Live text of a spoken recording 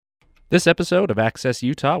This episode of Access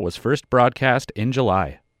Utah was first broadcast in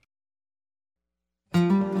July.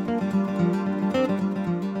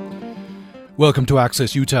 Welcome to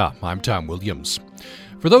Access Utah. I'm Tom Williams.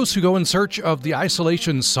 For those who go in search of the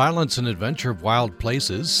isolation, silence, and adventure of wild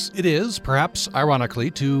places, it is, perhaps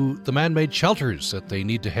ironically, to the man-made shelters that they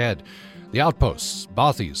need to head. The outposts,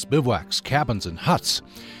 bothies, bivouacs, cabins, and huts.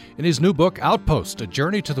 In his new book, Outpost, A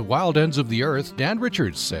Journey to the Wild Ends of the Earth, Dan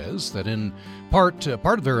Richards says that in part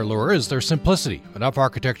of their allure is their simplicity, enough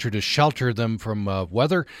architecture to shelter them from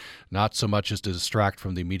weather, not so much as to distract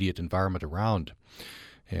from the immediate environment around.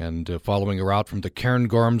 And following a route from the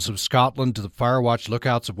cairngorms of Scotland to the Firewatch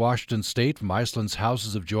lookouts of Washington State, from Iceland's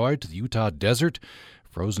Houses of Joy to the Utah desert,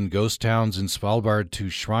 frozen ghost towns in Svalbard to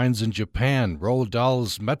shrines in Japan, Roald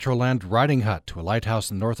Dahl's Metroland riding hut to a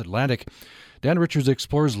lighthouse in the North Atlantic, Dan Richards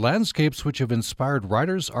explores landscapes which have inspired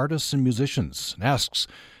writers, artists, and musicians, and asks,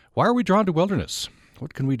 why are we drawn to wilderness?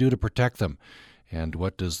 What can we do to protect them? And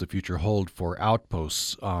what does the future hold for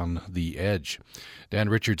outposts on the edge? Dan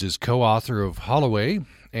Richards is co-author of Holloway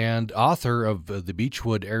and author of the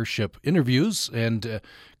Beechwood Airship Interviews and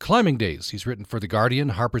Climbing Days. He's written for The Guardian,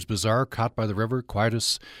 Harper's Bazaar, Caught by the River,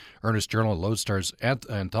 Quietus, Ernest Journal, and Lodestar's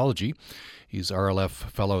Anthology. He's RLF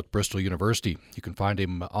Fellow at Bristol University. You can find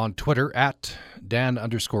him on Twitter at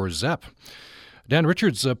Dan_Zepp. Dan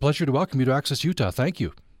Richards, a pleasure to welcome you to Access Utah. Thank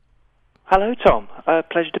you. Hello, Tom.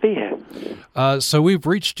 Pleasure to be here. So we've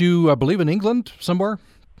reached you, I believe, in England somewhere?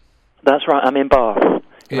 That's right. I'm in Bath,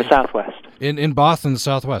 in the southwest. In Bath in the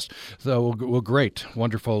southwest. So, well, great.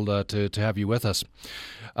 Wonderful to have you with us.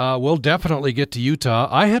 We'll definitely get to Utah.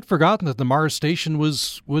 I had forgotten that the Mars station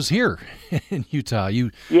was here in Utah.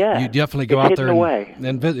 You definitely go out there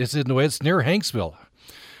and it's hidden away. It's near Hanksville.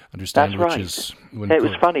 Understand. That's right. It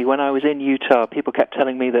was funny, when I was in Utah, people kept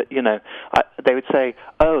telling me that, they would say,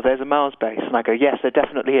 oh, there's a Mars base. And I go, yes, there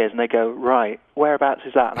definitely is. And they go, right, whereabouts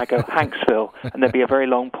is that? And I go, Hanksville. And there'd be a very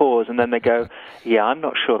long pause. And then they go, yeah, I'm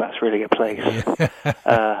not sure that's really a place.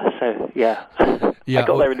 I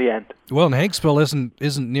got there in the end. Well, and Hanksville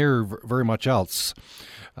isn't near very much else.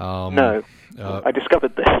 No, I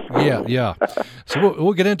discovered this. Yeah. So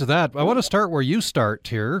we'll get into that. I want to start where you start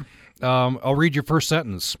here. I'll read your first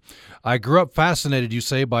sentence. I grew up fascinated, you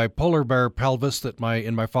say, by polar bear pelvis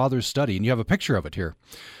in my father's study, and you have a picture of it here.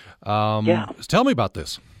 Tell me about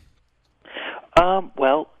this.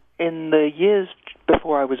 Well, in the years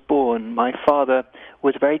before I was born, my father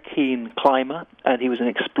was a very keen climber, and he was an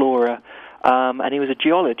explorer, and he was a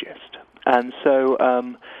geologist. And so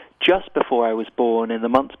just before I was born, in the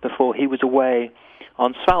months before, he was away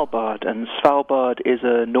on Svalbard, and Svalbard is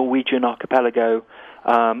a Norwegian archipelago.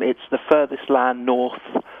 It's the furthest land north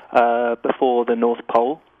before the North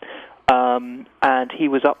Pole, and he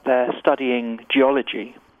was up there studying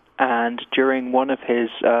geology. And during one of his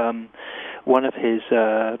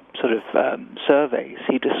surveys,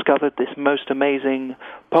 he discovered this most amazing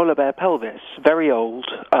polar bear pelvis, very old,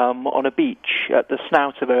 on a beach at the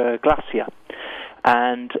snout of a glacier,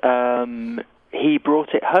 and he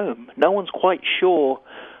brought it home. No one's quite sure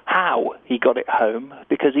how he got it home,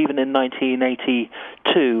 because even in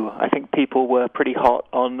 1982, I think people were pretty hot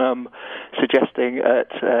on suggesting at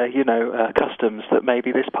customs that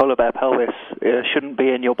maybe this polar bear pelvis shouldn't be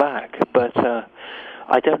in your bag. But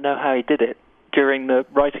I don't know how he did it. During the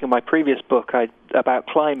writing of my previous book about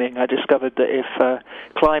climbing, I discovered that if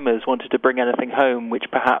climbers wanted to bring anything home which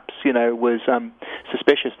perhaps was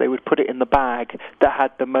suspicious, they would put it in the bag that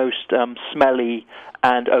had the most smelly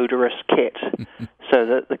and odorous kit, so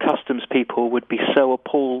that the customs people would be so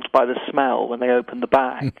appalled by the smell when they opened the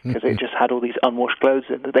bag, because it just had all these unwashed clothes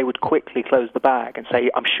in, that they would quickly close the bag and say,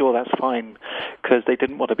 I'm sure that's fine, because they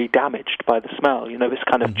didn't want to be damaged by the smell. This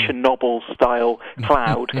kind of Chernobyl-style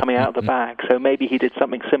cloud coming out of the bag. So maybe he did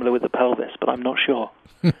something similar with the pelvis, but I'm not sure.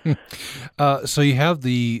 So you have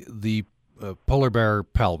the polar bear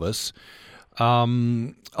pelvis.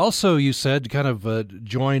 Also, you said, kind of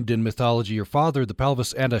joined in mythology, your father, the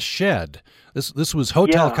pelvis, and a shed. This was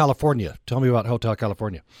Hotel California. Tell me about Hotel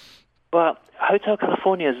California. Well, Hotel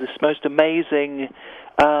California is this most amazing.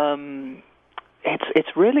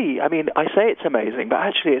 It's really, I say it's amazing, but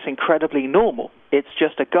actually it's incredibly normal. It's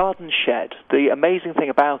just a garden shed. The amazing thing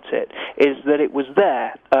about it is that it was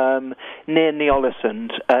there near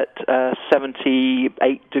Ny-Ålesund at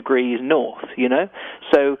 78 degrees north,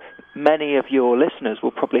 So many of your listeners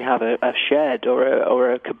will probably have a shed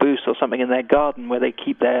or a caboose or something in their garden where they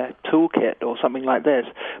keep their toolkit or something like this.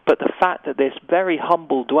 But the fact that this very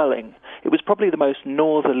humble dwelling, it was probably the most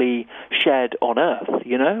northerly shed on earth,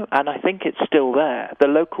 and I think it's still there. The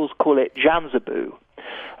locals call it Janzebu,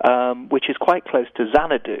 which is quite close to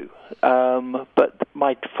Xanadu. But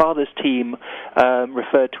my father's team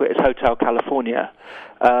referred to it as Hotel California.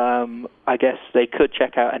 I guess they could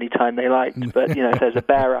check out any time they liked, but if there's a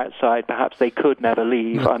bear outside, perhaps they could never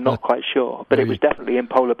leave. I'm not quite sure, but it was definitely in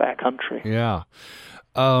polar bear country. Yeah.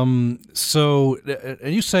 So,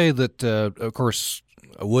 and you say that, of course,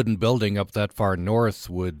 a wooden building up that far north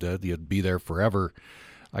would you'd be there forever.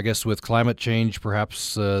 I guess with climate change,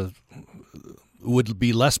 perhaps would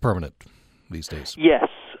be less permanent these days. Yes.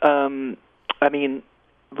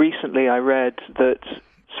 Recently I read that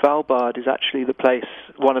Svalbard is actually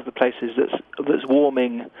one of the places that's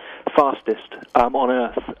warming fastest on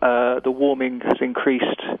Earth. The warming has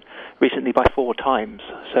increased recently by 4 times.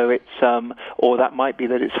 So it's, or that might be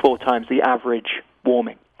that it's 4 times the average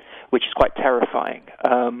warming, which is quite terrifying.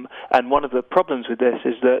 And one of the problems with this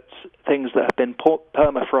is that things that have been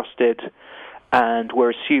permafrosted and were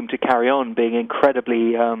assumed to carry on being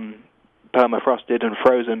incredibly permafrosted and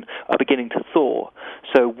frozen are beginning to thaw.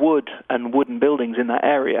 So wood and wooden buildings in that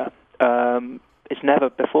area, it's never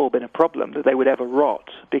before been a problem that they would ever rot,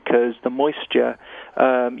 because the moisture,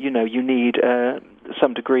 you need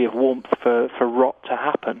some degree of warmth for rot to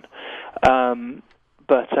happen.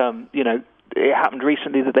 But it happened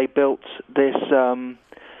recently that they built this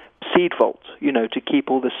seed vault, to keep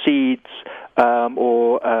all the seeds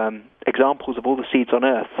or examples of all the seeds on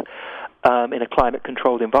Earth in a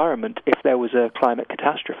climate-controlled environment if there was a climate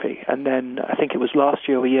catastrophe. And then I think it was last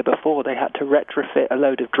year or the year before, they had to retrofit a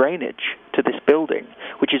load of drainage to this building,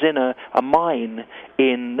 which is in a mine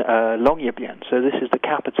in Longyearbyen. So this is the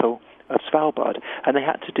capital of Svalbard. And they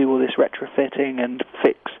had to do all this retrofitting and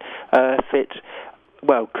fit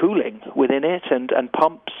cooling within it and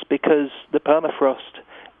pumps, because the permafrost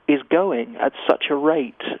is going at such a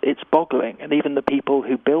rate, it's boggling. And even the people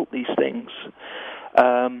who built these things,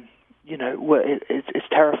 it's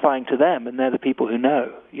terrifying to them, and they're the people who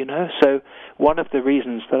know, So one of the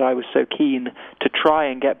reasons that I was so keen to try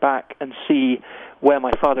and get back and see where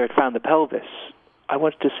my father had found the pelvis, I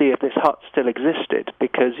wanted to see if this hut still existed,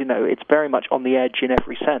 because, it's very much on the edge in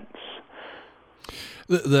every sense.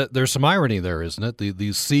 There's some irony there, isn't it?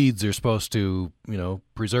 These seeds are supposed to,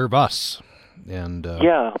 preserve us, and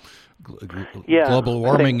global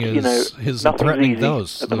warming is threatening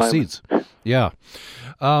those seeds. Yeah.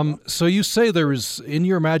 So you say there is, in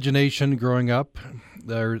your imagination growing up,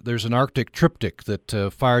 there's an Arctic triptych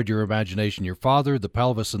that fired your imagination: your father, the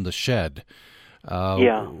pelvis, and the shed.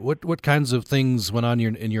 What kinds of things went on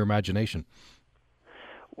in your imagination?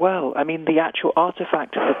 Well, the actual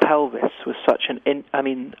artifact of the pelvis was such and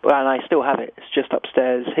I still have it. It's just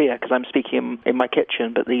upstairs here, because I'm speaking in my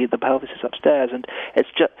kitchen, but the pelvis is upstairs, and it's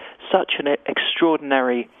just such an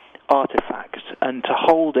extraordinary artifact. And to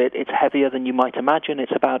hold it, it's heavier than you might imagine.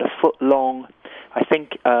 It's about 1 foot long. I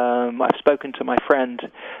think I've spoken to my friend,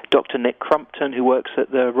 Dr. Nick Crumpton, who works at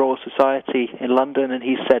the Royal Society in London, and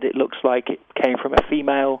he said it looks like it came from a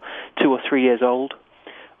female 2 or 3 years old.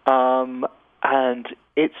 And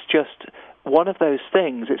it's just one of those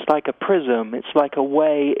things. It's like a prism. It's like a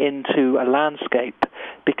way into a landscape,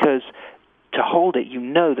 because to hold it,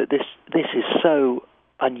 that this is so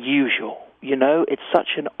unusual. It's such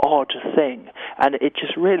an odd thing, and it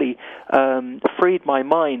just really freed my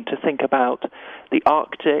mind to think about the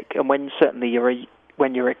Arctic. And when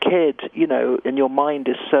you're a kid, and your mind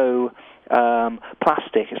is so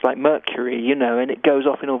plastic, it's like mercury, and it goes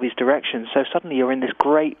off in all these directions. So suddenly you're in this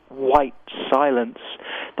great white silence,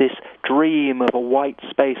 this dream of a white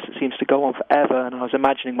space that seems to go on forever. And I was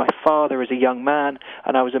imagining my father as a young man,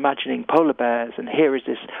 and I was imagining polar bears, and here is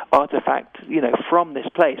this artifact, from this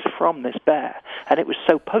place, from this bear. And it was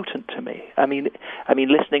so potent to me.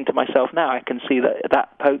 Listening to myself now, I can see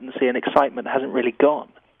that potency and excitement hasn't really gone.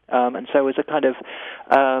 And so as a kind of,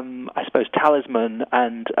 I suppose, talisman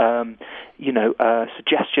and,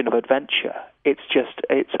 suggestion of adventure,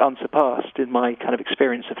 it's unsurpassed in my kind of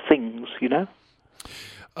experience of things,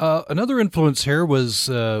 Another influence here was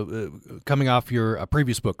coming off your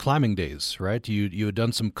previous book, Climbing Days, right? You had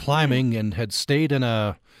done some climbing and had stayed in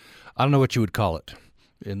I don't know what you would call it,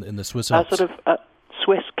 in the Swiss Alps. Sort of a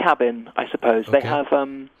Swiss cabin, I suppose. Okay. They have...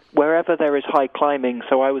 wherever there is high climbing,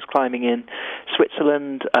 so I was climbing in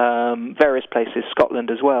Switzerland, various places,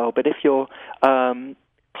 Scotland as well, but if you're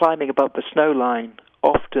climbing above the snow line,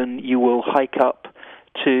 often you will hike up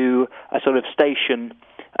to a sort of station,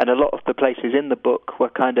 and a lot of the places in the book were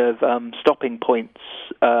kind of stopping points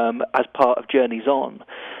as part of journeys on.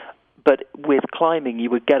 But with climbing, you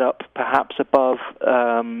would get up perhaps above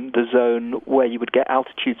the zone where you would get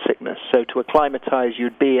altitude sickness. So to acclimatize,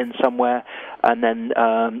 you'd be in somewhere, and then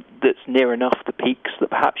that's near enough the peaks that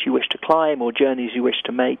perhaps you wish to climb or journeys you wish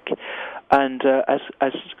to make. And as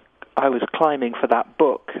I was climbing for that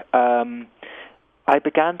book, I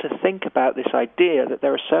began to think about this idea that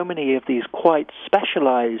there are so many of these quite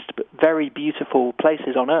specialized but very beautiful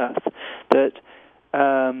places on Earth that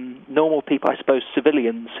normal people, I suppose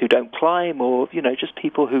civilians who don't climb, or just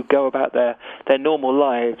people who go about their normal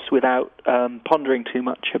lives without pondering too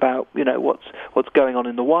much about what's going on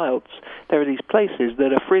in the wilds. There are these places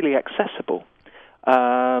that are freely accessible,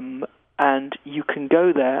 and you can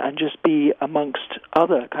go there and just be amongst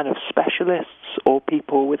other kind of specialists or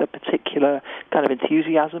people with a particular kind of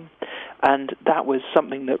enthusiasm. And that was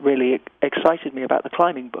something that really excited me about the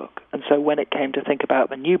climbing book. And so when it came to think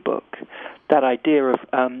about the new book, that idea of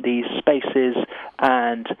these spaces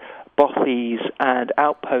and bothies and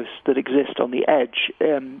outposts that exist on the edge,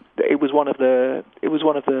 it was one of the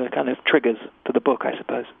kind of triggers for the book, I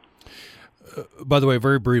suppose. By the way,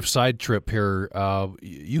 very brief side trip here.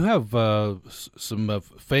 You have some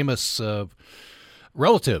famous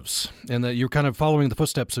relatives, and that you're kind of following the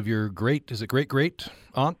footsteps of your great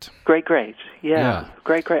aunt? Great, yeah.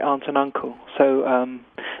 Great aunt and uncle. So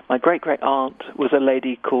my great aunt was a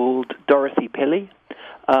lady called Dorothy Pilley,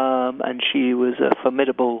 and she was a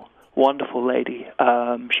formidable, wonderful lady.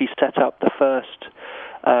 She set up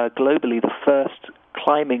globally the first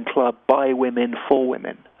climbing club by women for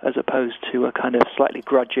women, as opposed to a kind of slightly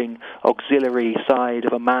grudging auxiliary side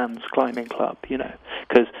of a man's climbing club,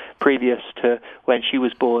 because previous to when she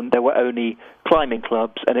was born, there were only climbing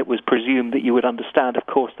clubs, and it was presumed that you would understand, of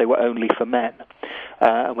course, they were only for men.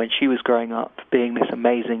 When she was growing up, being this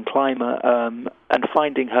amazing climber, and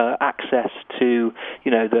finding her access to,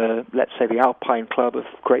 let's say the Alpine Club of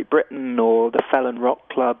Great Britain or the Felon Rock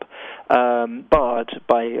Club, barred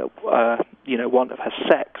by, want of her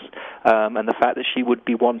sex, and the fact that she would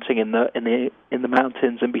be wanting in the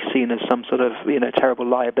mountains and be seen as some sort of, terrible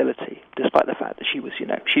liability, despite the fact that she was,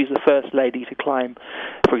 she's the first lady to climb,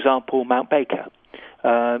 for example, Mount Baker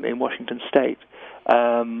in Washington State.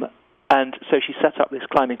 And so she set up this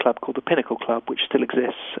climbing club called the Pinnacle Club, which still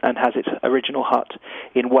exists and has its original hut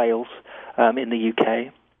in Wales, in the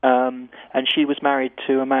UK. And she was married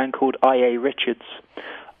to a man called I.A. Richards,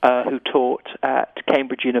 who taught at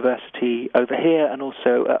Cambridge University over here and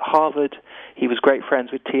also at Harvard. He was great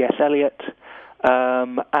friends with T.S. Eliot,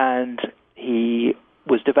 and he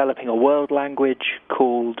was developing a world language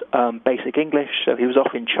called Basic English. So he was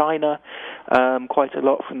off in China quite a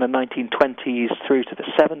lot from the 1920s through to the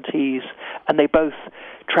 70s, and they both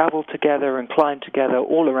traveled together and climbed together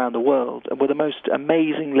all around the world and were the most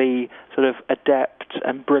amazingly sort of adept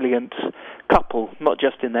and brilliant couple, not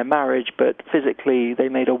just in their marriage, but physically they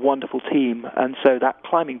made a wonderful team. And so that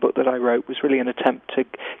climbing book that I wrote was really an attempt to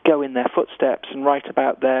go in their footsteps and write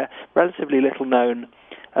about their relatively little-known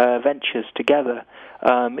ventures together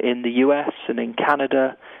in the US and in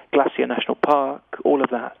Canada, Glacier National Park, all of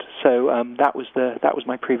that. So that was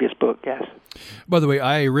my previous book, yes. By the way,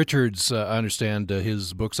 I.A. Richards, I understand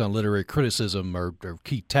his books on literary criticism are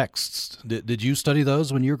key texts. Did you study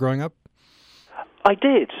those when you were growing up? I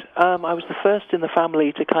did. I was the first in the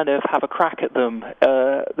family to kind of have a crack at them.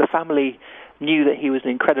 The family knew that he was an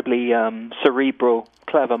incredibly cerebral,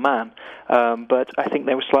 clever man, but I think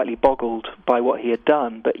they were slightly boggled by what he had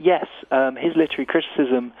done. But yes, his literary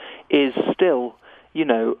criticism is still,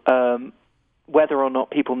 whether or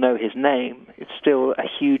not people know his name, it's still a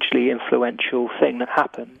hugely influential thing that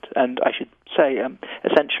happened. And I should say,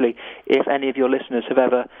 essentially, if any of your listeners have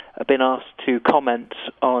ever been asked to comment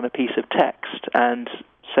on a piece of text and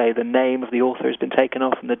say the name of the author has been taken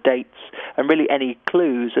off and the dates, and really any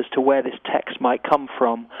clues as to where this text might come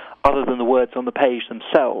from other than the words on the page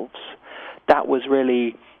themselves, that was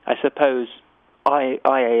really, I suppose,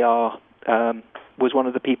 IAR was one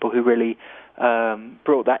of the people who really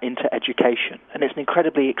brought that into education. And it's an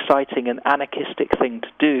incredibly exciting and anarchistic thing to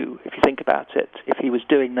do, if you think about it. If he was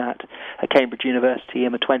doing that at Cambridge University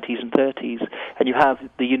in the 20s and 30s, and you have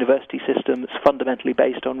the university system that's fundamentally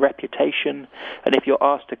based on reputation, and if you're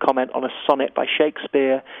asked to comment on a sonnet by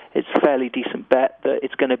Shakespeare, it's a fairly decent bet that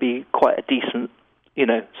it's going to be quite a decent,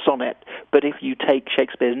 sonnet. But if you take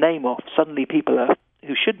Shakespeare's name off, suddenly people are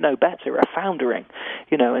who should know better are foundering,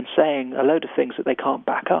 and saying a load of things that they can't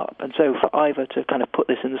back up. And so for Ivor to kind of put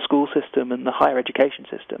this in the school system and the higher education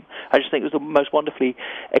system, I just think it was the most wonderfully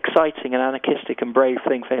exciting and anarchistic and brave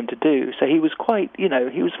thing for him to do. So he was quite, he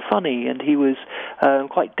was funny, and he was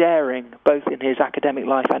quite daring, both in his academic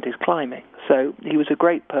life and his climbing. So he was a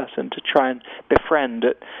great person to try and befriend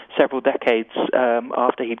at several decades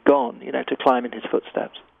after he'd gone, to climb in his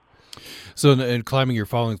footsteps. So in climbing, you're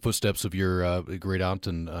following the footsteps of your great aunt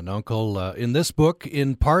and uncle. In this book,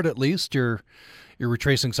 in part at least, you're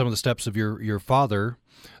retracing some of the steps of your father.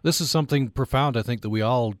 This is something profound, I think, that we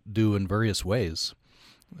all do in various ways.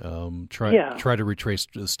 Try to retrace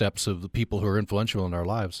the steps of the people who are influential in our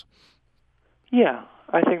lives. Yeah,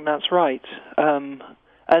 I think that's right. And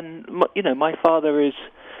my father is.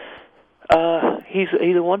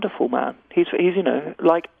 He's a wonderful man. He's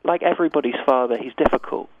like everybody's father. He's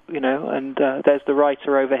difficult, And there's the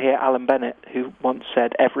writer over here, Alan Bennett, who once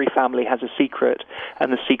said, "Every family has a secret,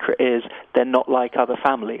 and the secret is they're not like other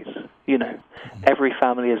families." Every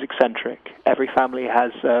family is eccentric. Every family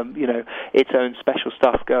has its own special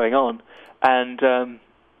stuff going on. And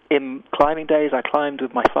in climbing days, I climbed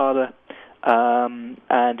with my father.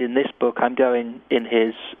 And in this book, I'm going in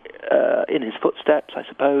his footsteps, I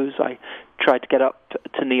suppose. I tried to get up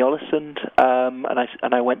to Ny-Ålesund,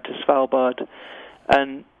 and I went to Svalbard.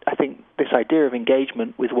 And I think this idea of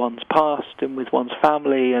engagement with one's past and with one's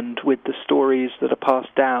family and with the stories that are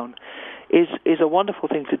passed down is a wonderful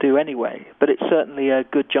thing to do anyway. But it's certainly a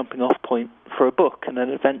good jumping-off point for a book and an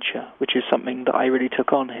adventure, which is something that I really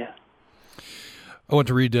took on here. I want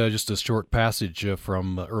to read just a short passage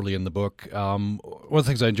from early in the book. One of the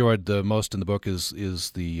things I enjoyed the most in the book is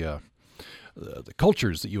the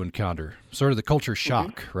cultures that you encounter, sort of the culture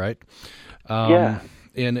shock, right?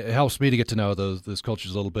 And it helps me to get to know those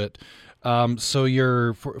cultures a little bit. So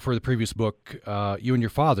you're for the previous book, you and your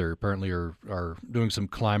father apparently are doing some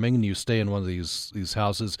climbing, and you stay in one of these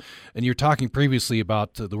houses, and you're talking previously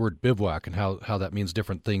about the word bivouac and how that means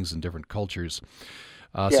different things in different cultures.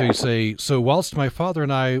 So you say, so whilst my father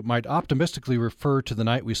and I might optimistically refer to the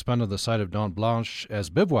night we spent on the side of Dent Blanche as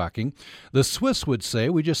bivouacking, the Swiss would say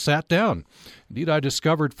we just sat down. Indeed, I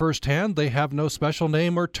discovered firsthand they have no special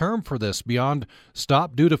name or term for this beyond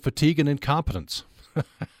stop due to fatigue and incompetence.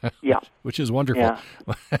 Yeah. Which is wonderful. Yeah.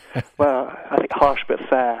 Well, I think harsh but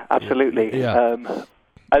fair, absolutely. Yeah.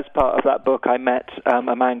 As part of that book, I met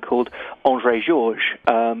a man called André Georges,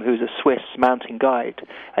 who's a Swiss mountain guide,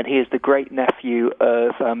 and he is the great-nephew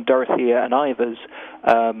of Dorothea and Ivor's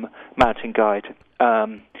mountain guide.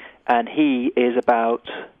 And he is about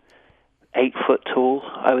 8 foot tall,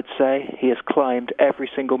 I would say. He has climbed every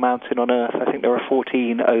single mountain on Earth. I think there are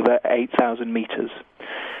 14 over 8,000 meters.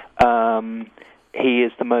 He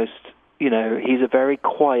is the most, he's a very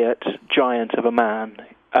quiet giant of a man,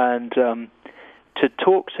 and to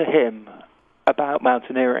talk to him about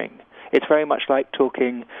mountaineering, it's very much like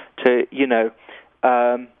talking to,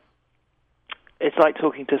 it's like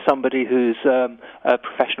talking to somebody who's a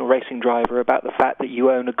professional racing driver about the fact that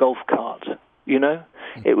you own a golf cart,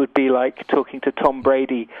 It would be like talking to Tom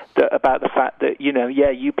Brady about the fact that,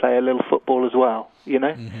 you play a little football as well,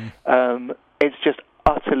 Mm-hmm. It's just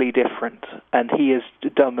utterly different, and he has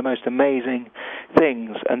done the most amazing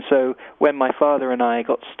things. And so when my father and I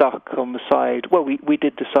got stuck on the side, we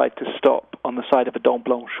did decide to stop on the side of a Dent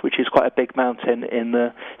Blanche, which is quite a big mountain in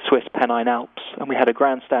the Swiss Pennine Alps, and we had a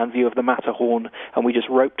grandstand view of the Matterhorn, and we just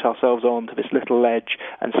roped ourselves onto this little ledge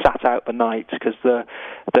and sat out the night because the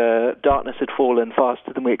darkness had fallen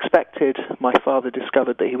faster than we expected. My father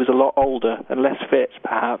discovered that he was a lot older and less fit,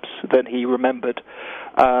 perhaps, than he remembered.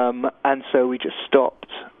 And so we just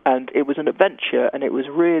stopped, and it was an adventure, and it was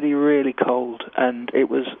really, really cold, and it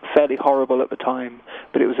was fairly horrible at the time,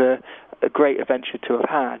 but it was a great adventure to have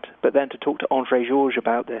had. But then to talk to André Georges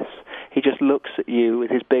about this, he just looks at you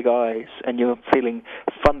with his big eyes, and you're feeling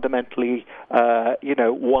fundamentally,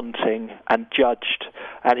 wanting and judged,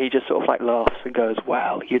 and he just sort of like laughs and goes,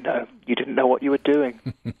 well, you didn't know what you were doing.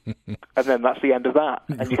 And then that's the end of that,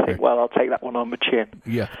 and you think, well, I'll take that one on the chin.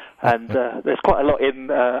 Yeah. And there's quite a lot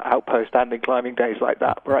in Outpost and in climbing days like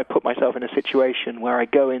that, where I put myself in a situation where I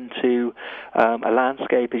go into a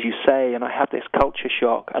landscape, as you say, and I have this culture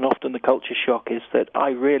shock, and often the culture shock is that I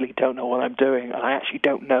really don't know what I'm doing, and I actually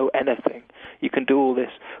don't know anything. You can do all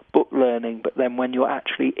this book learning, but then when you're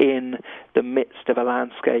actually in the midst of a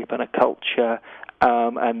landscape and a culture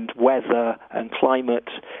and weather and climate,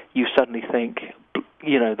 you suddenly think,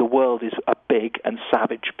 the world is a big and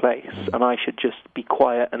savage place, and I should just be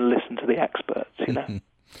quiet and listen to the experts,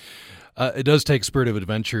 It does take spirit of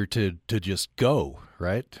adventure to just go,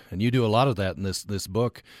 right? And you do a lot of that in this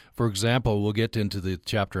book. For example, we'll get into the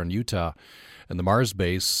chapter on Utah and the Mars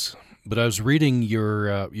base. But I was reading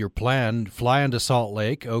your plan: fly into Salt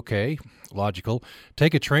Lake, okay, logical.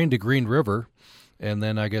 Take a train to Green River, and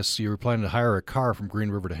then I guess you were planning to hire a car from Green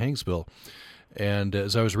River to Hanksville. And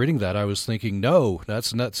as I was reading that, I was thinking, no,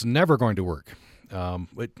 that's never going to work.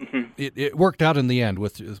 It worked out in the end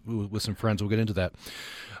with some friends. We'll get into that.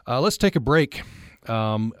 Let's take a break.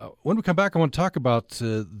 When we come back, I want to talk about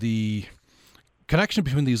the connection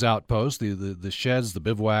between these outposts, the sheds, the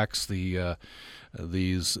bivouacs,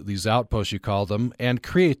 these outposts you call them, and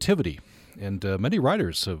creativity. And many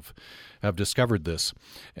writers have discovered this,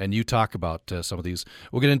 and you talk about some of these.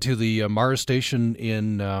 We'll get into the Mars station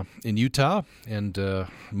in Utah and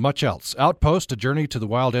much else. Outpost: A Journey to the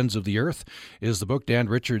Wild Ends of the Earth is the book. Dan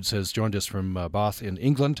Richards has joined us from Bath in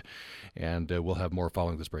England, and we'll have more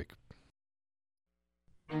following this break.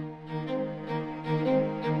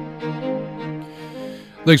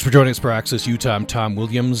 Thanks for joining us for Access Utah. I'm Tom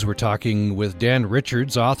Williams. We're talking with Dan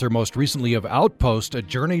Richards, author most recently of Outpost: A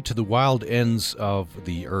Journey to the Wild Ends of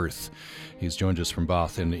the Earth. He's joined us from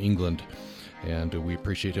Bath in England, and we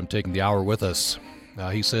appreciate him taking the hour with us.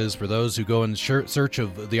 He says, for those who go in search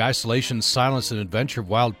of the isolation, silence, and adventure of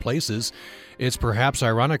wild places, it's perhaps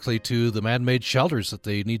ironically to the man-made shelters that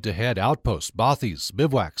they need to head: outposts, bothies,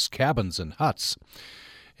 bivouacs, cabins, and huts.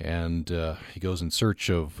 And he goes in search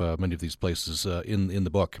of many of these places in the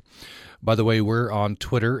book. By the way, we're on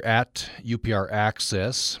Twitter at UPR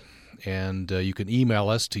Access, and you can email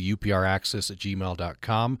us to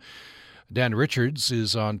upraccess@gmail.com. Dan Richards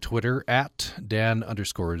is on Twitter at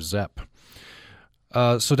Dan_Zepp.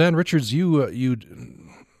 So Dan Richards, you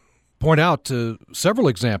point out several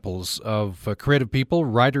examples of creative people,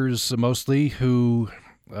 writers mostly, who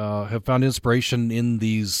have found inspiration in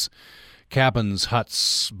these cabins,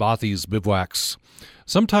 huts, bothies, bivouacs,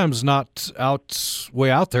 sometimes not way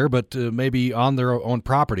out there, but maybe on their own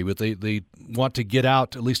property. But they want to get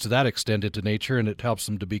out, at least to that extent, into nature, and it helps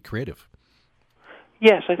them to be creative.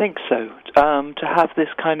 Yes, I think so. To have this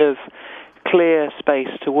kind of clear space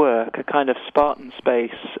to work, a kind of Spartan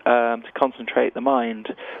space to concentrate the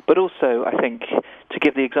mind, but also, I think, to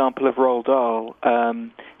give the example of Roald Dahl,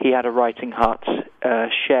 he had a writing hut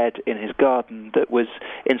shed in his garden that was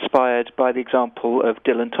inspired by the example of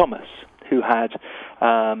Dylan Thomas, who had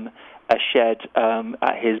a shed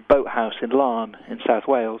at his boathouse in Larne in South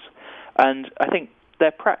Wales. And I think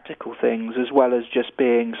they're practical things as well as just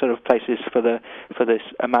being sort of places for this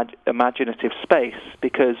imaginative space,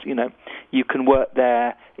 because you can work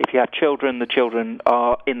there. If you have children, the children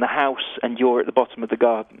are in the house and you're at the bottom of the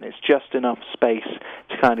garden. It's just enough space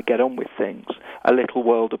to kind of get on with things, a little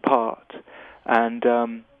world apart. And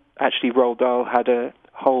actually Roald Dahl had a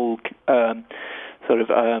whole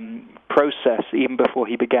process even before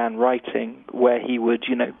he began writing, where he would,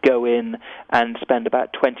 go in and spend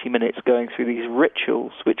about 20 minutes going through these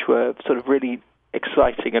rituals, which were sort of really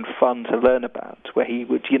exciting and fun to learn about, where he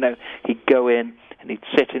would, he'd go in and he'd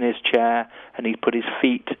sit in his chair and he'd put his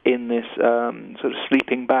feet in this sort of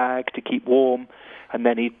sleeping bag to keep warm, and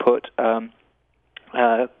then he'd put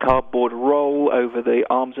cardboard roll over the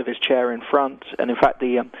arms of his chair in front. And in fact,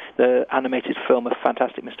 the animated film of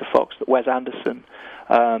Fantastic Mr. Fox that Wes Anderson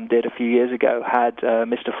did a few years ago had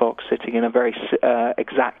Mr. Fox sitting in a very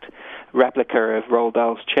exact replica of Roald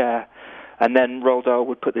Dahl's chair. And then Roald Dahl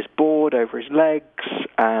would put this board over his legs,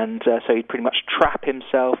 and so he'd pretty much trap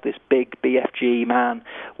himself. This big BFG man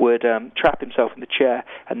would trap himself in the chair,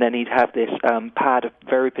 and then he'd have this pad of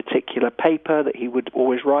very particular paper that he would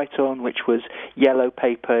always write on, which was yellow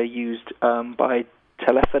paper used by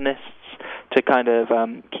telephonists to kind of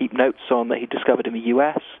keep notes on that he discovered in the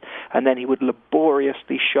US. And then he would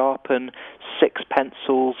laboriously sharpen 6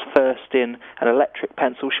 pencils, first in an electric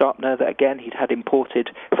pencil sharpener that, again, he'd had imported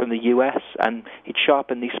from the US, and he'd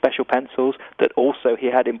sharpen these special pencils that also he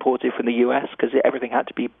had imported from the US, because everything had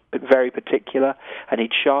to be very particular, and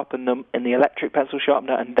he'd sharpen them in the electric pencil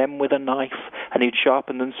sharpener and then with a knife, and he'd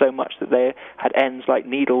sharpen them so much that they had ends like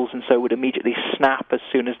needles and so would immediately snap as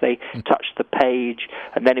soon as they touched the page.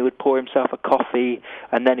 And then he would pour himself a coffee,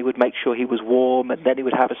 and then he would make sure he was warm, and then he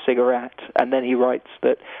would have a cigarette. And then he writes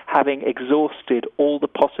that having exhausted all the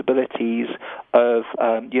possibilities of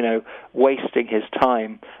wasting his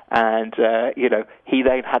time, and he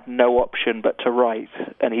then had no option but to write,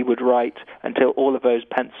 and he would write until all of those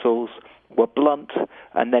pencils were blunt,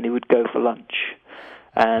 and then he would go for lunch.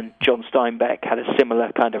 And John Steinbeck had a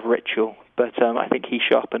similar kind of ritual, but I think he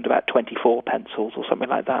sharpened about 24 pencils or something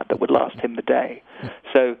like that would last him the day.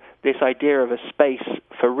 So this idea of a space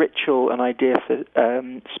for ritual, an idea for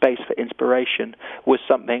space for inspiration was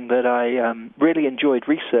something that I really enjoyed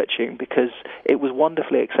researching, because it was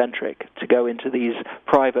wonderfully eccentric to go into these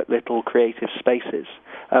private little creative spaces,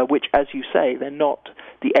 which, as you say, they're not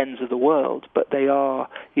the ends of the world, but they are,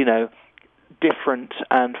 different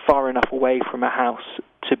and far enough away from a house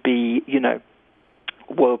to be,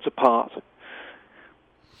 worlds apart.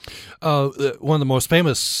 One of the most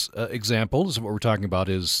famous examples of what we're talking about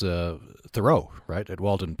is Thoreau, right, at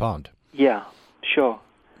Walden Pond. Yeah, sure.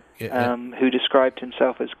 Who described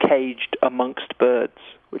himself as caged amongst birds,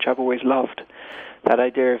 which I've always loved. That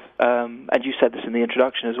idea of, and you said this in the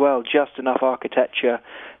introduction as well, just enough architecture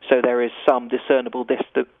so there is some discernible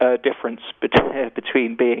difference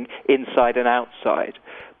between being inside and outside,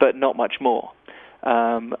 but not much more.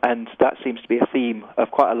 And that seems to be a theme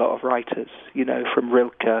of quite a lot of writers, from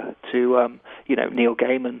Rilke to, Neil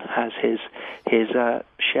Gaiman has his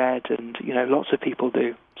shed, and, lots of people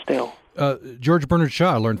do still. George Bernard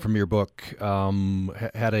Shaw, I learned from your book,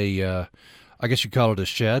 had a, I guess you'd call it a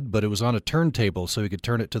shed, but it was on a turntable so he could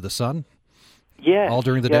turn it to the sun? Yeah. All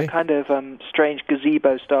during the day? Kind of strange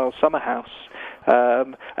gazebo-style summer house.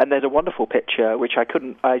 And there's a wonderful picture which I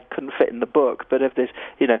couldn't fit in the book, but of this,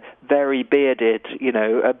 very bearded,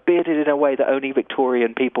 bearded in a way that only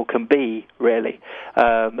Victorian people can be, really.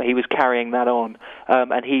 He was carrying that on,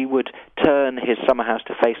 and he would turn his summer house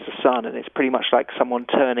to face the sun, and it's pretty much like someone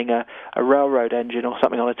turning a railroad engine or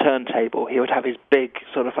something on a turntable. He would have his big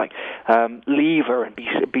sort of like lever and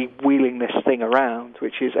be wheeling this thing around,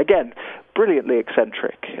 which is, again, brilliantly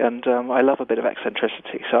eccentric, and I love a bit of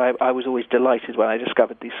eccentricity, so I was always delighted when I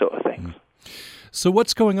discovered these sort of things. So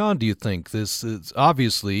what's going on, do you think? This is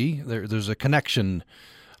obviously there's a connection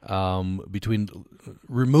between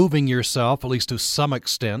removing yourself, at least to some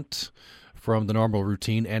extent, from the normal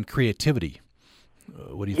routine and creativity.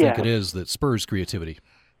 What do you think it is that spurs creativity?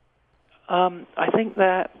 I think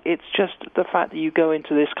that it's just the fact that you go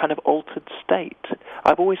into this kind of altered state.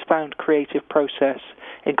 I've always found creative process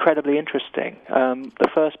incredibly interesting. The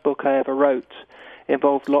first book I ever wrote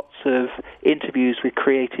involved lots of interviews with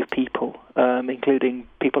creative people, including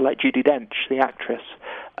people like Judi Dench, the actress,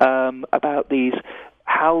 about these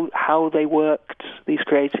how they worked, these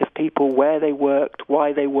creative people, where they worked,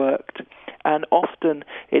 why they worked. And often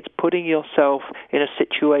it's putting yourself in a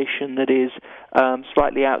situation that is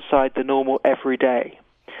slightly outside the normal everyday,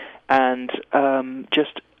 and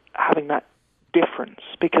just having that difference,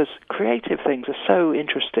 because creative things are so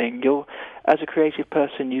interesting. As a creative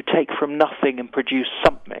person, you take from nothing and produce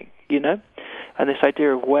something, and this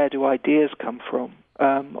idea of where do ideas come from,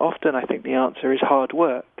 often I think the answer is hard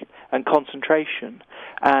work and concentration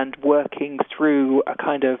and working through a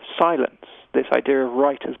kind of silence, this idea of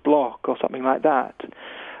writer's block or something like that.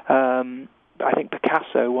 I think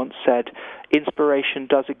Picasso once said, inspiration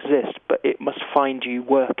does exist, but it must find you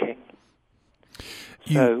working.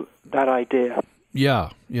 So that idea. Yeah,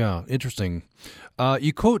 interesting.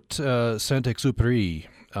 You quote Saint-Exupéry,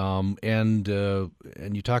 and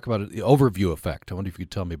you talk about the overview effect. I wonder if you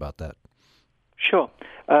could tell me about that. Sure.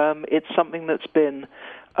 It's something that's been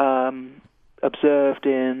observed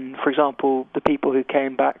in, for example, the people who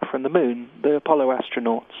came back from the moon, the Apollo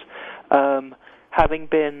astronauts, having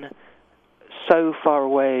been so far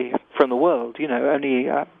away from the world. Only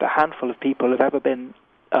a handful of people have ever been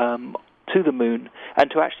to the moon, and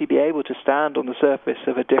to actually be able to stand on the surface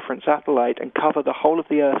of a different satellite and cover the whole of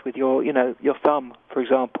the Earth with your thumb, for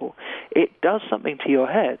example, it does something to your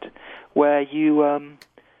head where you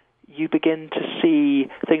begin to see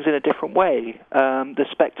things in a different way. The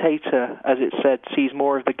spectator, as it said, sees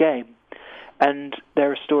more of the game. And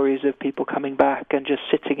there are stories of people coming back and just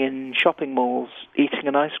sitting in shopping malls, eating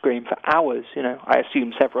an ice cream for hours, I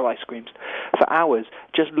assume several ice creams, for hours,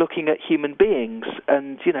 just looking at human beings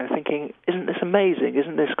and, thinking, isn't this amazing?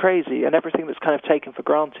 Isn't this crazy? And everything that's kind of taken for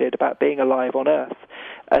granted about being alive on Earth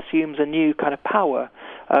assumes a new kind of power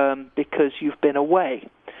because you've been away.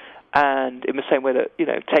 And in the same way that,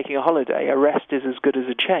 taking a holiday, a rest is as good as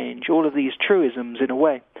a change, all of these truisms in a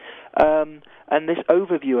way. And this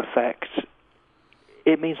overview effect,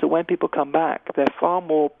 it means that when people come back, they're far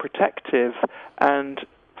more protective and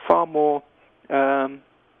far more,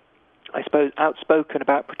 outspoken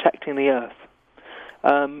about protecting the Earth.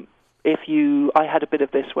 I had a bit of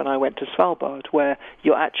this when I went to Svalbard, where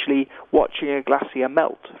you're actually watching a glacier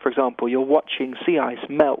melt. For example, you're watching sea ice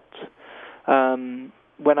melt.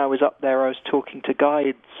 When I was up there, I was talking to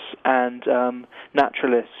guides and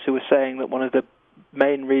naturalists who were saying that one of the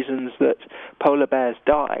main reasons that polar bears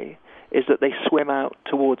die is that they swim out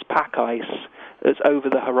towards pack ice that's over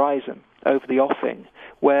the horizon, over the offing,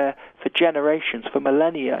 where for generations, for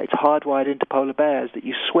millennia, it's hardwired into polar bears that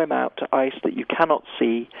you swim out to ice that you cannot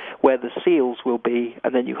see, where the seals will be,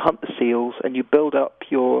 and then you hunt the seals and you build up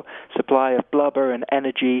your supply of blubber and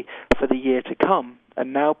energy for the year to come.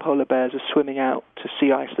 And now polar bears are swimming out to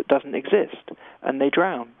sea ice that doesn't exist, and they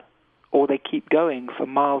drown. Or they keep going for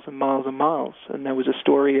miles and miles and miles. And there was a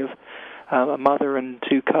story of a mother and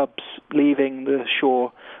 2 cubs leaving the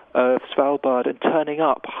shore of Svalbard and turning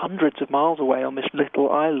up hundreds of miles away on this little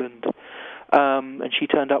island. And she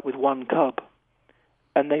turned up with 1 cub.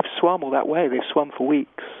 And they've swum all that way. They've swum for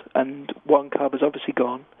weeks. And 1 cub is obviously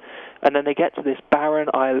gone. And then they get to this barren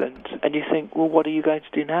island. And you think, well, what are you going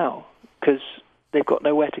to do now? Because they've got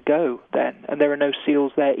nowhere to go then. And there are no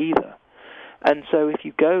seals there either. And so if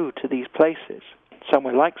you go to these places,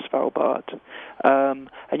 somewhere like Svalbard, and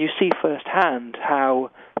you see firsthand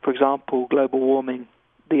how, for example, global warming,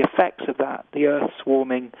 the effects of that, the Earth's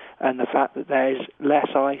warming, and the fact that there's less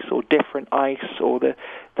ice or different ice, or the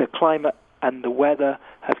climate and the weather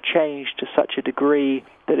have changed to such a degree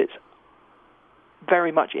that it's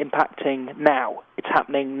very much impacting now. It's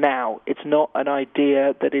happening now. It's not an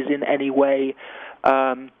idea that is in any way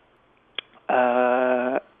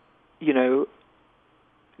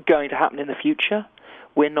going to happen in the future.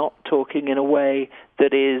 We're not talking in a way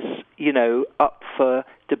that is, up for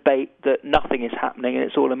debate that nothing is happening and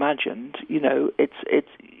it's all imagined. It's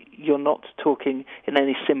you're not talking in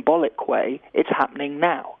any symbolic way. It's happening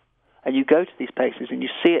now. And you go to these places and you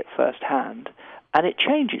see it firsthand, and it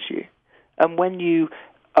changes you. And when you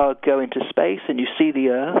go into space and you see the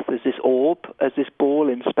Earth as this orb, as this ball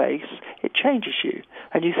in space, it changes you.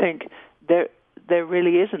 And you think, there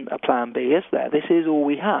really isn't a plan B, is there? This is all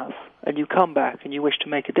we have. And you come back and you wish to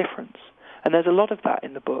make a difference. And there's a lot of that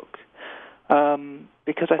in the book,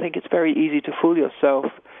 because I think it's very easy to fool yourself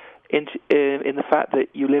in the fact that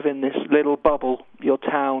you live in this little bubble, your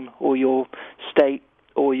town or your state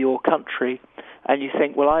or your country, and you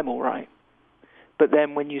think, well, I'm all right. But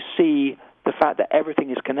then when you see the fact that everything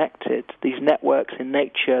is connected, these networks in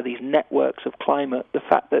nature, these networks of climate, the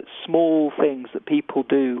fact that small things that people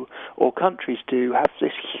do or countries do have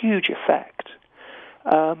this huge effect,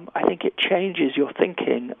 I think it changes your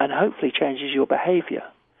thinking and hopefully changes your behavior.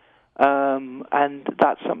 And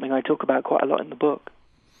that's something I talk about quite a lot in the book.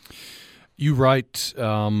 You write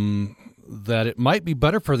that it might be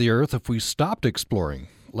better for the Earth if we stopped exploring,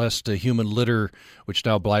 lest a human litter, which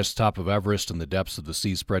now blasts the top of Everest and the depths of the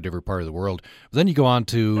sea, spread to every part of the world. But then you go on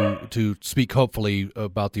to speak hopefully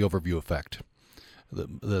about the overview effect,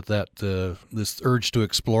 this urge to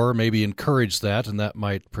explore maybe encourage that, and that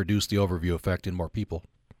might produce the overview effect in more people.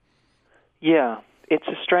 Yeah, it's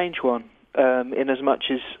a strange one, in as much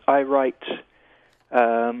as I write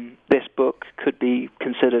this book could be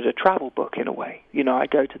considered a travel book in a way. I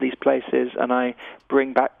go to these places and I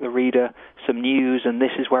bring back the reader some news, and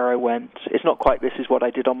this is where I went. It's not quite this is what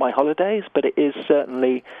I did on my holidays, but it is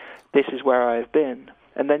certainly this is where I've been.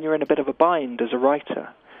 And then you're in a bit of a bind as a writer,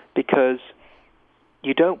 because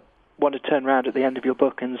you don't want to turn around at the end of your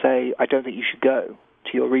book and say, I don't think you should go,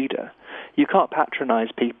 to your reader. You can't patronize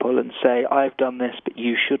people and say, I've done this, but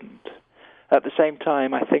you shouldn't. At the same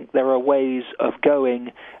time, I think there are ways of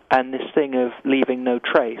going, and this thing of leaving no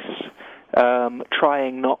trace,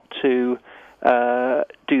 trying not to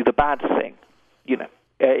do the bad thing.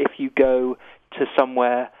 If you go to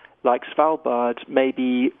somewhere like Svalbard,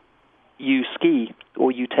 maybe you ski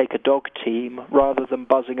or you take a dog team rather than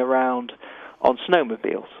buzzing around on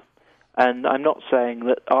snowmobiles. And I'm not saying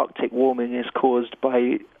that Arctic warming is caused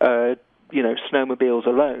by snowmobiles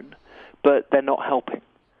alone, but they're not helping.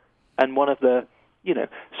 And one of the,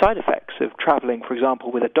 side effects of traveling, for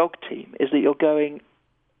example, with a dog team is that you're going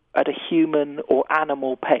at a human or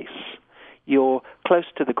animal pace. You're close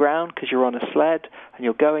to the ground because you're on a sled, and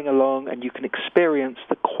you're going along, and you can experience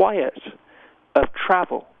the quiet of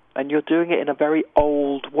travel, and you're doing it in a very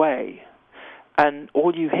old way. And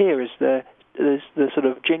all you hear is the sort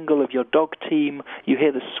of jingle of your dog team. You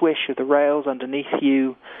hear the swish of the rails underneath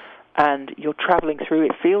you, and you're traveling through.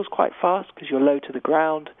 It feels quite fast because you're low to the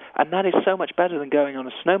ground, and that is so much better than going on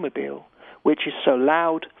a snowmobile, which is so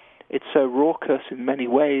loud. It's so raucous in many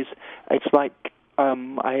ways. It's like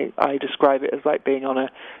I describe it as like being on a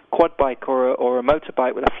quad bike or a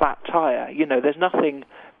motorbike with a flat tire. There's nothing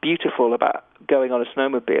beautiful about going on a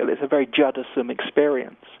snowmobile. It's a very juddisome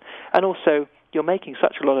experience, and also you're making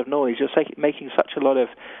such a lot of noise. You're making such a lot of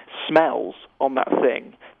smells on that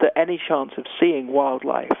thing that any chance of seeing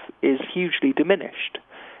wildlife is hugely diminished.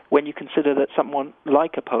 When you consider that something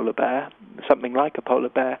like a polar bear,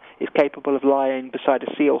 is capable of lying beside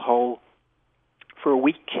a seal hole for a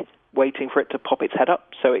week, waiting for it to pop its head up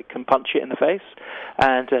so it can punch it in the face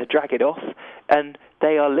and drag it off. And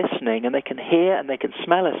they are listening, and they can hear and they can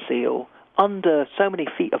smell a seal under so many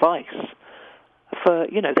feet of ice.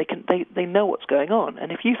 They know what's going on.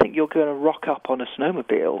 And if you think you're going to rock up on a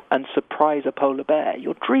snowmobile and surprise a polar bear,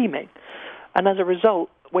 you're dreaming. And as a result,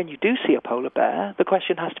 when you do see a polar bear, the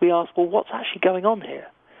question has to be asked, well, what's actually going on here?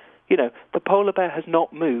 The polar bear has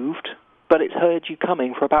not moved, but it's heard you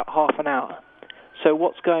coming for about half an hour. So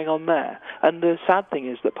what's going on there? And the sad thing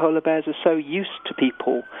is that polar bears are so used to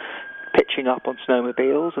people pitching up on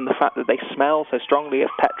snowmobiles and the fact that they smell so strongly of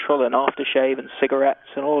petrol and aftershave and cigarettes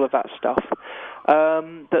and all of that stuff,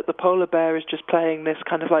 that the polar bear is just playing this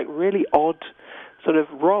kind of like really odd sort of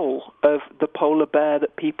role of the polar bear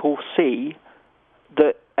that people see,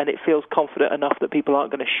 and it feels confident enough that people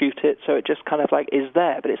aren't going to shoot it, so it just kind of like is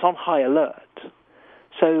there, but it's on high alert.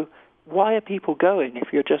 So why are people going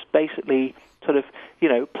if you're just basically sort of,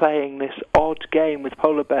 playing this odd game with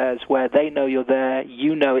polar bears where they know you're there,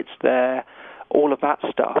 you know it's there, all of that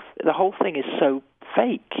stuff? The whole thing is so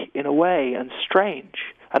fake in a way and strange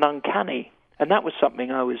and uncanny. And that was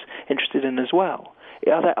something I was interested in as well.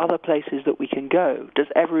 Are there other places that we can go? Does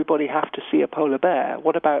everybody have to see a polar bear?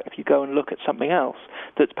 What about if you go and look at something else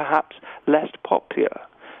that's perhaps less popular?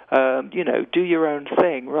 Do your own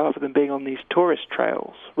thing rather than being on these tourist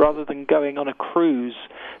trails, rather than going on a cruise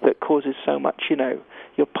that causes so much,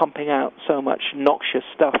 you're pumping out so much noxious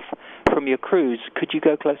stuff from your cruise. Could you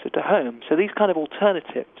go closer to home? So these kind of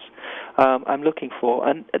alternatives I'm looking for.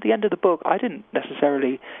 And at the end of the book, I didn't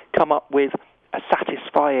necessarily come up with a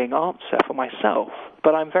satisfying answer for myself,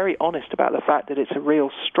 but I'm very honest about the fact that it's a real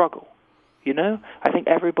struggle. I think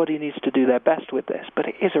everybody needs to do their best with this, but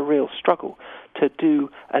it is a real struggle to do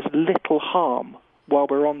as little harm while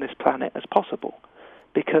we're on this planet as possible,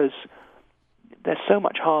 because there's so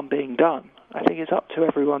much harm being done. I think it's up to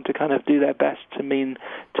everyone to kind of do their best to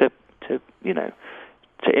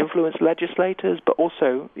influence legislators, but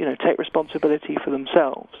also, take responsibility for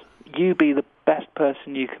themselves. You be the best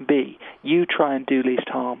person you can be. You try and do least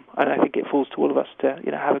harm, and I think it falls to all of us to,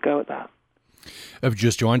 have a go at that. If you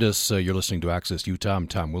just joined us, you're listening to Access Utah. I'm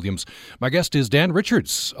Tom Williams. My guest is Dan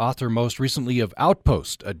Richards, author most recently of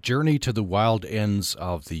Outpost, A Journey to the Wild Ends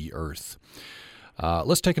of the Earth.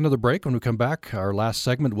 Let's take another break. When we come back, our last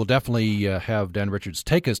segment, we'll definitely have Dan Richards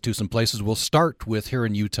take us to some places. We'll start with here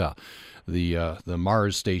in Utah, the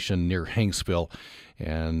Mars station near Hanksville,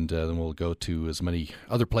 and then we'll go to as many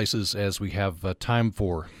other places as we have time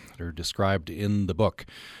for that are described in the book.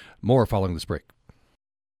 More following this break.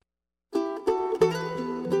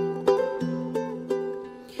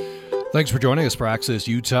 Thanks for joining us for Access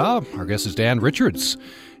Utah. Our guest is Dan Richards.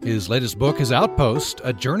 His latest book is Outpost,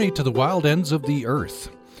 A Journey to the Wild Ends of the Earth.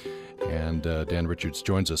 And Dan Richards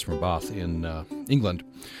joins us from Bath in England.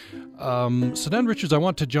 So Dan Richards, I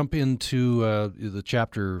want to jump into the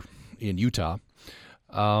chapter in Utah.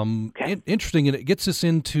 Okay. Interesting, and it gets us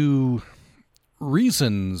into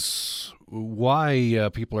reasons why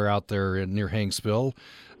people are out there near Hanksville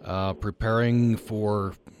preparing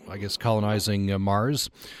for, colonizing Mars.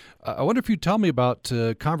 I wonder if you'd tell me about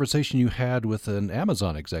a conversation you had with an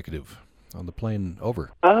Amazon executive on the plane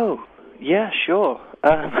over. Oh, yeah, sure.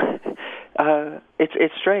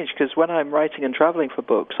 It's strange because when I'm writing and traveling for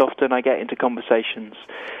books, often I get into conversations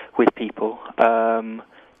with people.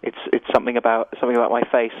 It's something about my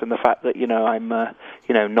face and the fact that I'm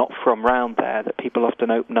not from round there, that people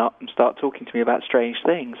often open up and start talking to me about strange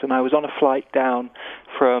things. And I was on a flight down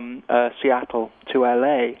from Seattle to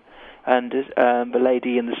LA. And the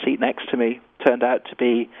lady in the seat next to me turned out to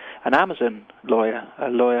be an Amazon lawyer, a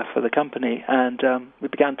lawyer for the company. And we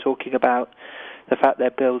began talking about the fact they're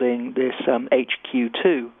building this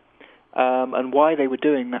HQ2 and why they were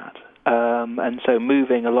doing that. And so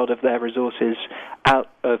moving a lot of their resources out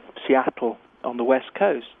of Seattle on the West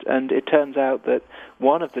Coast. And it turns out that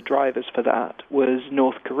one of the drivers for that was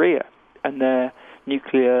North Korea and their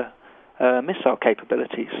nuclear missile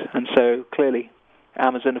capabilities. And so clearly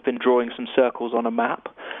Amazon have been drawing some circles on a map,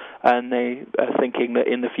 and they are thinking that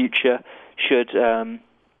in the future, should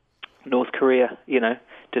North Korea,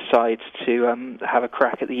 decide to have a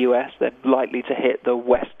crack at the U.S., they're likely to hit the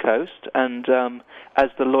West Coast. And as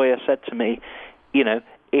the lawyer said to me, in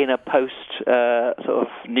a post sort of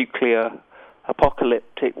nuclear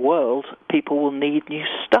apocalyptic world, people will need new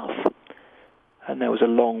stuff. And there was a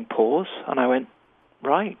long pause, and I went,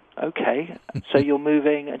 right, okay, so you're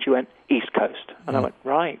moving, and she went, East Coast. And I went,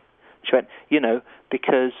 right. She went,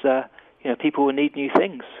 because, people will need new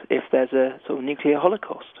things if there's a sort of nuclear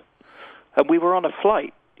holocaust. And we were on a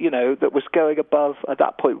flight, that was going above, at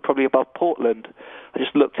that point, probably above Portland. I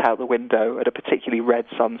just looked out the window at a particularly red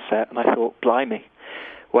sunset, and I thought, blimey,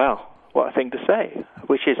 well, what a thing to say.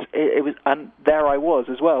 Which is, it was, and there I was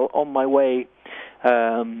as well, on my way,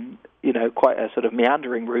 quite a sort of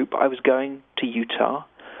meandering route. I was going to Utah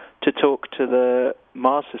to talk to the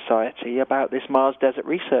Mars Society about this Mars Desert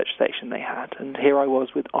Research Station they had. And here I was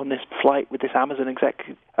on this flight with this Amazon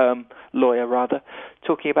lawyer,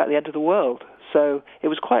 talking about the end of the world. So it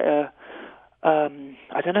was quite a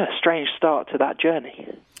strange start to that journey.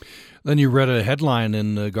 Then you read a headline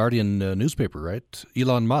in the Guardian newspaper, right?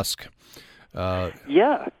 Elon Musk.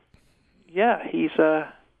 Yeah,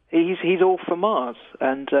 he's all for Mars,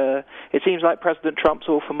 and it seems like President Trump's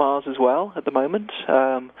all for Mars as well at the moment.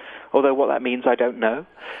 Although what that means, I don't know.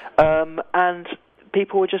 And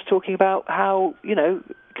people were just talking about how,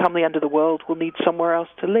 come the end of the world, we'll need somewhere else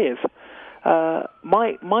to live.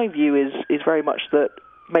 My view is very much that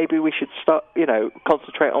maybe we should start,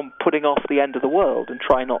 concentrate on putting off the end of the world and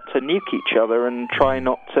try not to nuke each other and try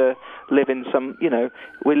not to live in some,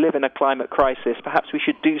 we live in a climate crisis. Perhaps we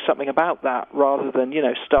should do something about that rather than,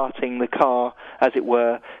 starting the car, as it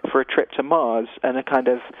were, for a trip to Mars and a kind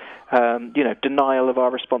of, denial of our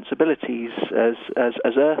responsibilities as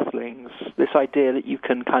Earthlings. This idea that you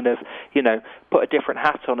can kind of, put a different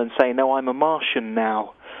hat on and say, no, I'm a Martian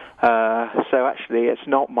now. So actually, it's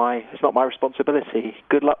not my responsibility.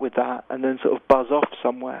 Good luck with that, and then sort of buzz off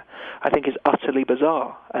somewhere. I think is utterly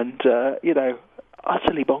bizarre and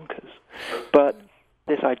utterly bonkers. But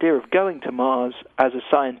this idea of going to Mars as a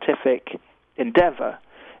scientific endeavor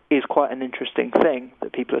is quite an interesting thing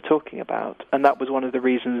that people are talking about, and that was one of the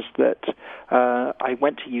reasons that I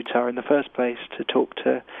went to Utah in the first place to talk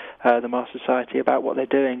to the Mars Society about what they're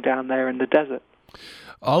doing down there in the desert.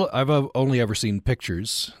 I've only ever seen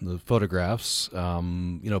pictures, the photographs,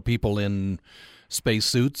 people in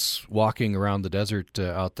spacesuits walking around the desert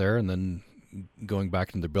out there and then going back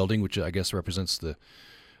into the building, which I guess represents the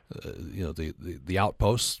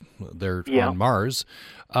outposts there on Mars.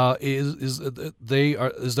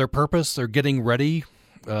 Is their purpose? They're getting ready,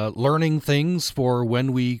 learning things for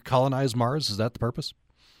when we colonize Mars. Is that the purpose?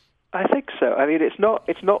 I think so. I mean, it's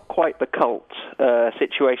not quite the cult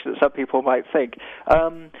situation that some people might think.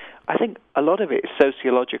 I think a lot of it is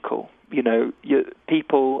sociological.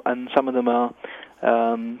 People, and some of them are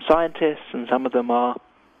scientists, and some of them are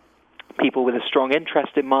people with a strong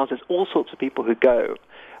interest in Mars. There's all sorts of people who go.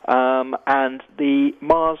 And the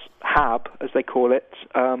Mars Hab, as they call it,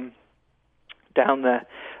 down there,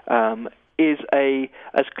 is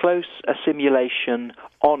as close a simulation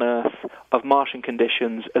on Earth of Martian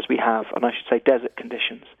conditions as we have, and I should say desert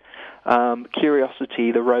conditions.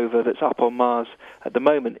 Curiosity, the rover that's up on Mars at the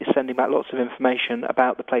moment, is sending back lots of information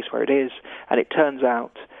about the place where it is, and it turns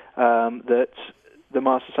out that the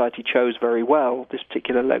Mars Society chose very well this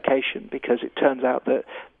particular location, because it turns out that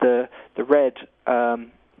the red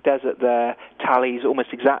desert there tallies almost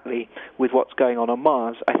exactly with what's going on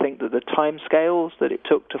Mars. I think that the time scales that it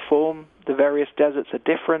took to form the various deserts are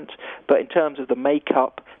different, but in terms of the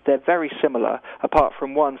makeup, they're very similar, apart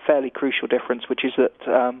from one fairly crucial difference, which is that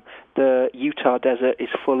the Utah desert is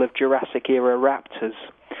full of Jurassic-era raptors.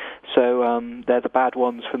 So they're the bad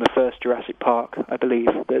ones from the first Jurassic Park, I believe,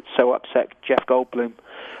 that so upset Jeff Goldblum.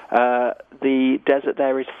 The desert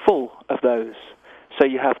there is full of those. So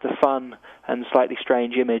you have the fun and slightly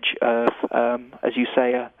strange image of, as you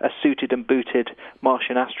say, a suited and booted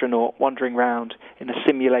Martian astronaut wandering around in a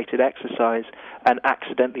simulated exercise and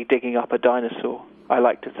accidentally digging up a dinosaur. I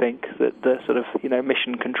like to think that the sort of,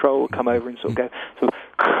 mission control will come over and sort of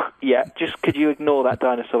go, just could you ignore that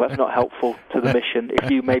dinosaur? That's not helpful to the mission. If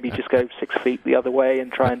you maybe just go 6 feet the other way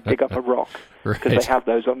and try and dig up a rock, because they have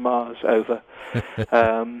those on Mars over.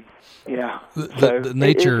 The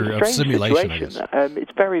nature of simulation, I guess.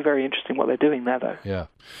 It's very, very interesting what they're doing there, though. Yeah,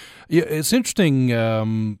 it's interesting.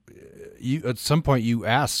 You at some point you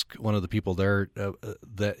ask one of the people there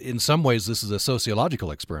that in some ways this is a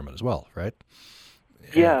sociological experiment as well, right?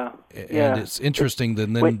 Yeah, and it's interesting.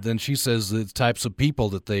 Then she says the types of people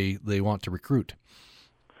that they want to recruit.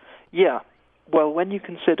 Yeah. Well, when you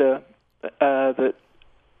consider that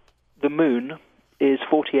the moon is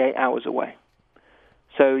 48 hours away.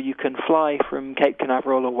 So you can fly from Cape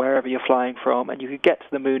Canaveral or wherever you're flying from, and you could get to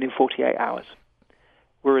the moon in 48 hours.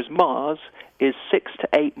 Whereas Mars is 6 to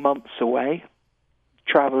 8 months away,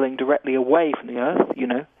 traveling directly away from the Earth,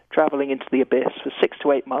 traveling into the abyss for 6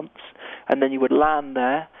 to 8 months, and then you would land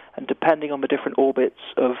there, and depending on the different orbits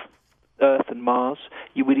of Earth and Mars,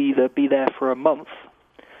 you would either be there for a month,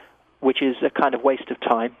 which is a kind of waste of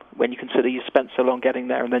time when you consider you spent so long getting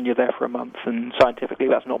there and then you're there for a month, and scientifically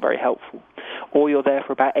that's not very helpful. Or you're there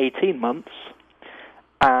for about 18 months,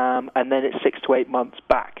 and then it's 6 to 8 months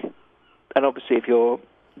back. And obviously if you're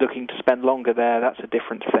looking to spend longer there, that's a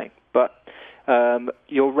different thing. But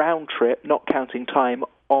your round trip, not counting time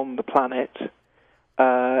on the planet,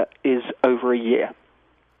 is over a year.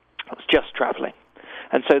 It's just traveling.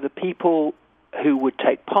 And so the people who would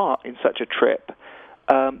take part in such a trip,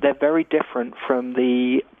 they're very different from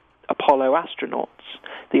the Apollo astronauts.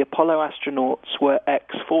 The Apollo astronauts were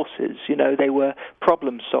ex-forces, they were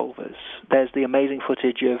problem solvers. There's the amazing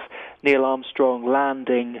footage of Neil Armstrong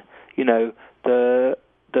landing, the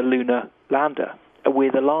lunar lander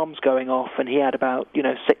with alarms going off, and he had about,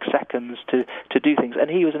 6 seconds to do things. And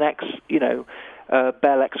he was an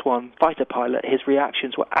Bell X-1 fighter pilot. His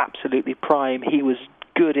reactions were absolutely prime. He was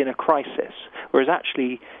good in a crisis, whereas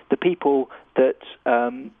actually the people that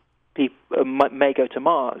may go to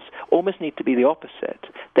Mars almost need to be the opposite.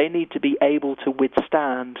 They need to be able to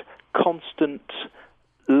withstand constant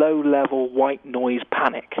low-level white noise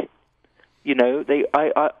panic.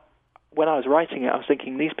 When I was writing it, I was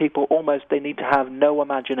thinking these people they need to have no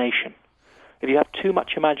imagination. If you have too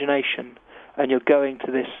much imagination and you're going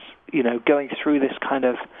to this, going through this kind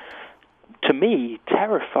of, to me,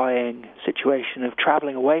 terrifying situation of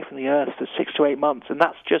traveling away from the Earth for 6 to 8 months, and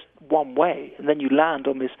that's just one way, and then you land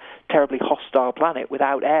on this terribly hostile planet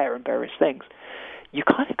without air and various things. You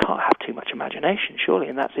kind of can't have too much imagination, surely,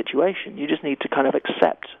 in that situation. You just need to kind of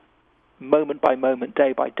accept moment by moment,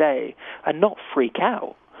 day by day, and not freak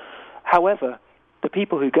out. However, the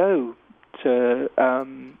people who go to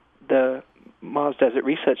the Mars Desert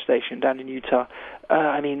Research Station down in Utah,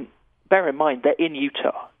 bear in mind, they're in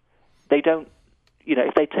Utah. They don't,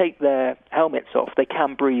 if they take their helmets off, they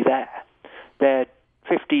can breathe air. They're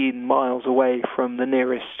 15 miles away from the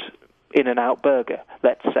nearest In-N-Out burger,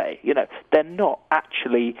 let's say. They're not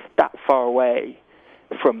actually that far away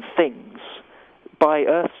from things. By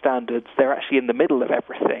Earth standards, they're actually in the middle of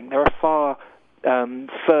everything. There are far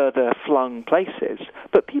further flung places.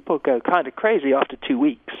 But people go kind of crazy after 2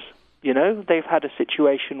 weeks. They've had a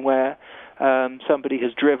situation where somebody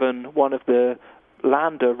has driven one of the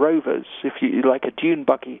lander rovers, if you like a dune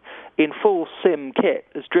buggy, in full sim kit,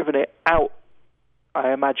 has driven it out,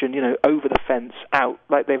 I imagine, over the fence, out,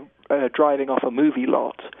 like they're driving off a movie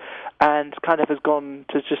lot, and kind of has gone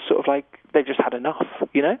to just sort of like, they've just had enough,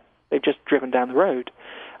 They've just driven down the road.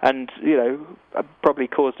 And, probably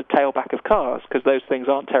caused a tailback of cars, because those things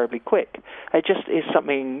aren't terribly quick. It just is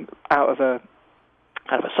something out of a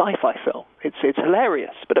kind of a sci-fi film. It's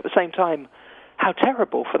hilarious, but at the same time, how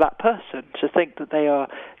terrible for that person to think that they are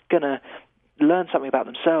going to learn something about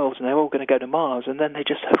themselves and they're all going to go to Mars, and then they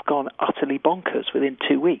just have gone utterly bonkers within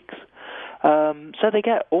 2 weeks. So they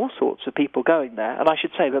get all sorts of people going there, and I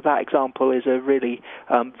should say that example is a really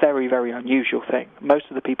very, very unusual thing. Most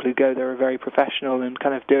of the people who go there are very professional and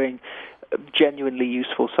kind of doing genuinely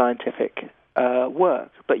useful scientific work.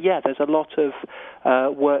 But yeah, there's a lot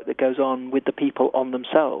of work that goes on with the people on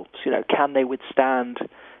themselves. Can they withstand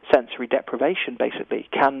sensory deprivation, basically?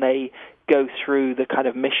 Can they go through the kind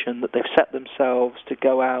of mission that they've set themselves to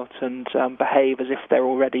go out and behave as if they're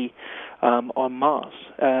already on Mars?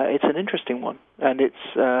 It's an interesting one, and it's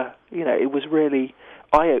it was really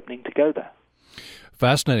eye-opening to go there.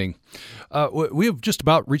 Fascinating. We have just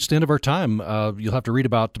about reached the end of our time. You'll have to read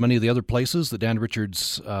about many of the other places that Dan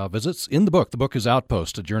Richards visits in the book. The book is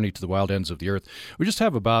Outpost, A Journey to the Wild Ends of the Earth. We just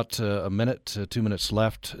have about a minute, 2 minutes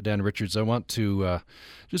left. Dan Richards, I want to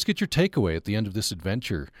just get your takeaway at the end of this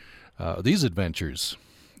adventure, these adventures,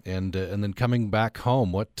 and then coming back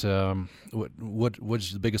home. What's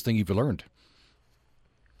the biggest thing you've learned?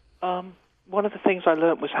 One of the things I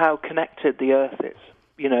learned was how connected the Earth is.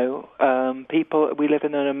 People, we live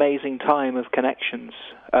in an amazing time of connections,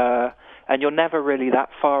 and you're never really that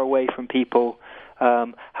far away from people,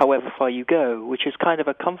 however far you go, which is kind of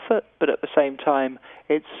a comfort, but at the same time,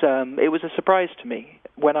 it was a surprise to me.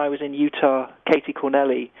 When I was in Utah, Katie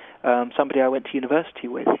Cornelli, somebody I went to university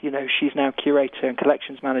with, she's now curator and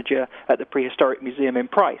collections manager at the Prehistoric Museum in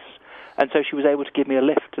Price. And so she was able to give me a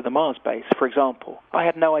lift to the Mars base, for example. I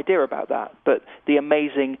had no idea about that, but the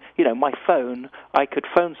amazing, my phone, I could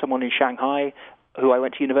phone someone in Shanghai who I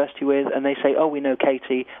went to university with, and they say, oh, we know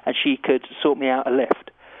Katie, and she could sort me out a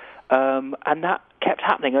lift. And that kept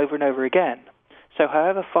happening over and over again. So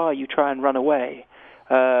however far you try and run away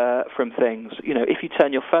from things, if you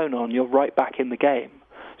turn your phone on, you're right back in the game.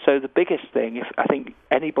 So the biggest thing, if I think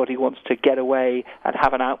anybody wants to get away and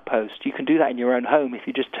have an outpost, you can do that in your own home if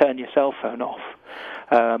you just turn your cell phone off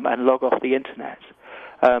and log off the internet.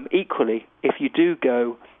 Equally, if you do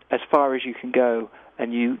go as far as you can go,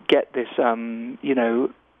 and you get this,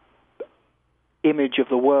 image of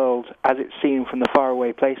the world as it's seen from the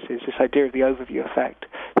faraway places, this idea of the overview effect,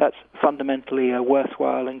 that's fundamentally a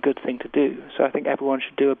worthwhile and good thing to do. So I think everyone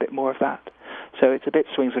should do a bit more of that. So it's a bit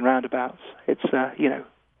swings and roundabouts. It's, you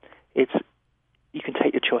can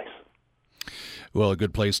take your choice. Well, a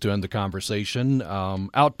good place to end the conversation.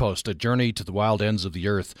 Outpost, A Journey to the Wild Ends of the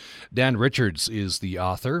Earth. Dan Richards is the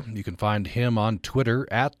author. You can find him on Twitter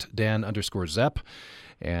at Dan_Zepp.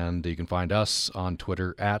 And you can find us on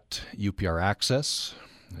Twitter at UPR Access.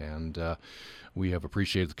 And we have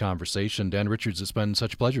appreciated the conversation. Dan Richards, it's been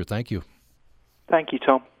such a pleasure. Thank you. Thank you,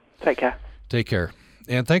 Tom. Take care. Take care.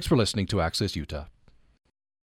 And thanks for listening to Access Utah.